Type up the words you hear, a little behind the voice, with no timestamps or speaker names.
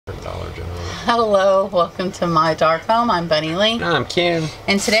Hello, welcome to my dark home. I'm Bunny Lee. I'm Ken.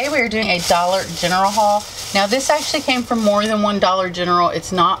 And today we are doing a Dollar General haul. Now this actually came from more than one Dollar General.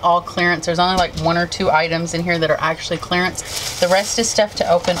 It's not all clearance. There's only like 1 or 2 items in here that are actually clearance. The rest is stuff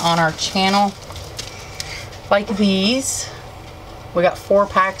to open on our channel. Like these. We got 4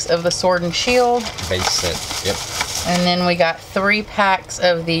 packs of the Sword and Shield. Base set, yep. And then we got 3 packs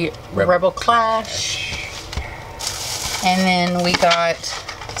of the Rebel Clash. And then we got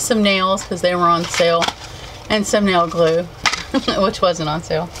some nails because they were on sale. And some nail glue, which wasn't on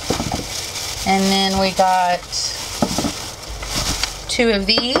sale. And then we got 2 of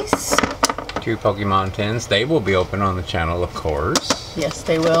these. 2 Pokemon tins. They will be open on the channel, of course. Yes,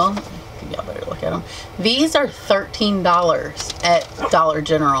 they will. Y'all better look at them. These are $13 at Dollar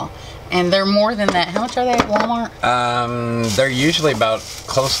General. And they're more than that. How much are they at Walmart? They're usually about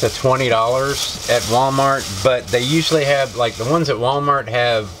close to $20 at Walmart, but they usually have, like the ones at Walmart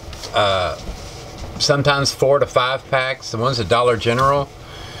have sometimes 4 to 5 packs. The ones at Dollar General,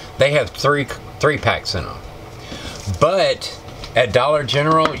 they have 3 packs in them. But at Dollar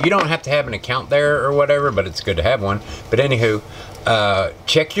General, you don't have to have an account there or whatever, but it's good to have one. But anywho,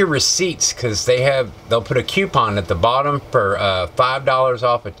 check your receipts because they'll put a coupon at the bottom for $5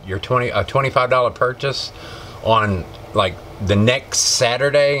 off your $25 purchase on like the next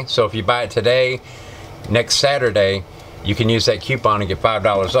Saturday. So if you buy it today, next Saturday you can use that coupon and get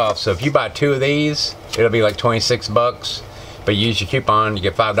 $5 off. So if you buy 2 of these, it'll be like 26 bucks, but you use your coupon, you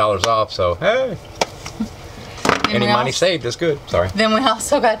get $5 off. So hey, any money saved is good. Sorry. Then we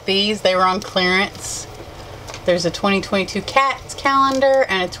also got these. They were on clearance. There's a 2022 cats calendar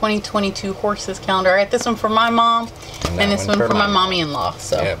and a 2022 horses calendar. I got this one for my mom and this one for my mommy-in-law.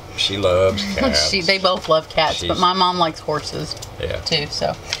 So yep, she loves cats. They both love cats, but my mom likes horses too.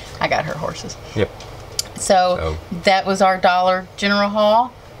 So I got her horses. Yep. So that was our Dollar General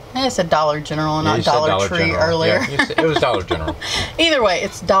haul. It's a Dollar General and not Dollar Tree General. earlier. Yeah, it was Dollar General. Either way,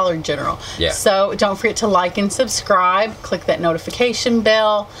 it's Dollar General. Yeah. So don't forget to like and subscribe. Click that notification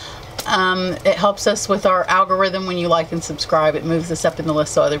bell. It helps us with our algorithm when you like and subscribe. It moves us up in the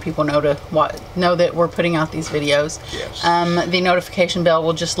list so other people know that we're putting out these videos. Yes. The notification bell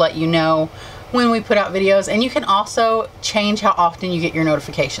will just let you know when we put out videos, and you can also change how often you get your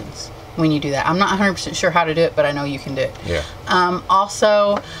notifications when you do that. I'm not 100% sure how to do it, but I know you can do it. Yeah.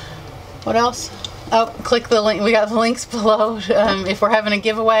 Also, what else? Oh, click the link. We got the links below. If we're having a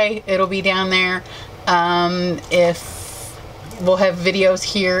giveaway, it'll be down there. We'll have videos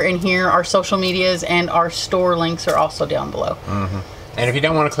here and here. Our social medias and our store links are also down below. And if you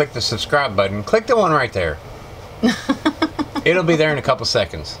don't want to click the subscribe button, click the one right there. It'll be there in a couple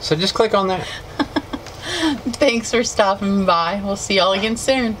seconds. So just click on that. Thanks for stopping by. We'll see y'all again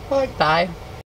soon. Bye.